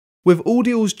With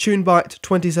Audials TuneByte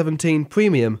 2017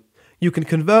 Premium, you can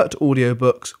convert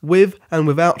audiobooks with and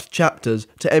without chapters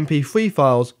to MP3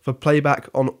 files for playback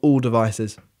on all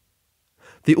devices.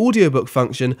 The audiobook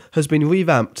function has been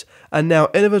revamped and now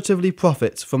innovatively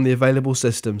profits from the available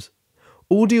systems.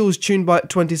 Audials TuneByte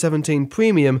 2017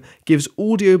 Premium gives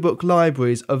audiobook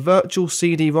libraries a virtual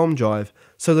CD-ROM drive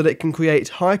so that it can create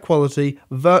high-quality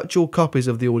virtual copies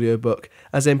of the audiobook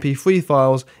as MP3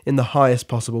 files in the highest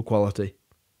possible quality.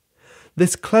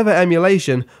 This clever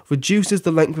emulation reduces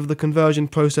the length of the conversion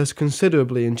process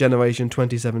considerably in Generation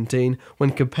 2017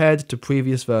 when compared to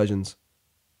previous versions.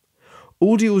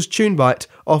 Audials TuneByte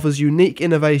offers unique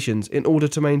innovations in order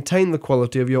to maintain the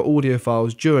quality of your audio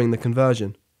files during the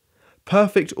conversion.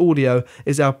 Perfect audio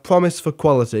is our promise for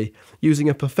quality, using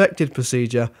a perfected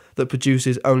procedure that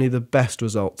produces only the best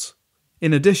results.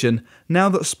 In addition, now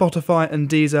that Spotify and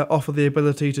Deezer offer the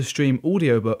ability to stream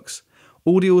audiobooks,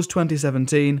 Audials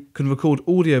 2017 can record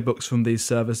audiobooks from these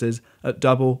services at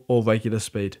double or regular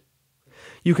speed.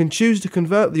 You can choose to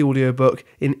convert the audiobook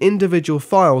in individual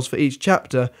files for each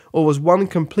chapter or as one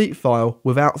complete file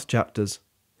without chapters.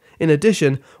 In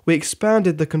addition, we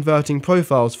expanded the converting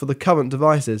profiles for the current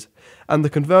devices, and the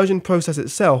conversion process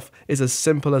itself is as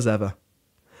simple as ever.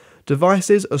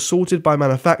 Devices are sorted by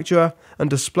manufacturer and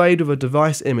displayed with a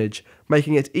device image,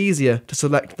 making it easier to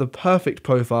select the perfect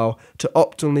profile to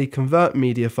optimally convert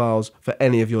media files for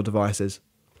any of your devices.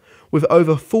 With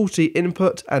over 40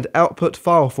 input and output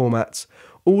file formats,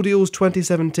 Audials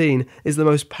 2017 is the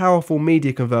most powerful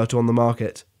media converter on the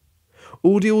market.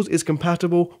 Audials is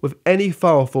compatible with any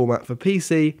file format for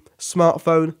PC,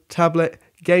 smartphone, tablet,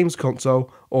 games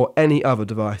console, or any other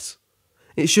device.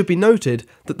 It should be noted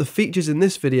that the features in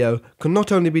this video can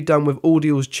not only be done with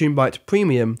Audials TuneByte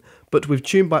Premium, but with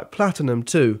TuneByte Platinum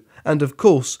too, and of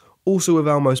course, also with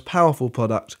our most powerful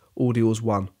product, Audials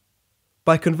One.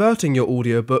 By converting your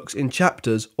audiobooks in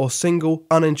chapters or single,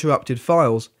 uninterrupted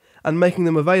files, and making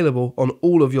them available on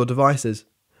all of your devices,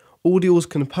 Audials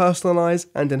can personalize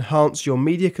and enhance your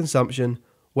media consumption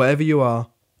wherever you are,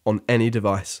 on any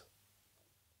device.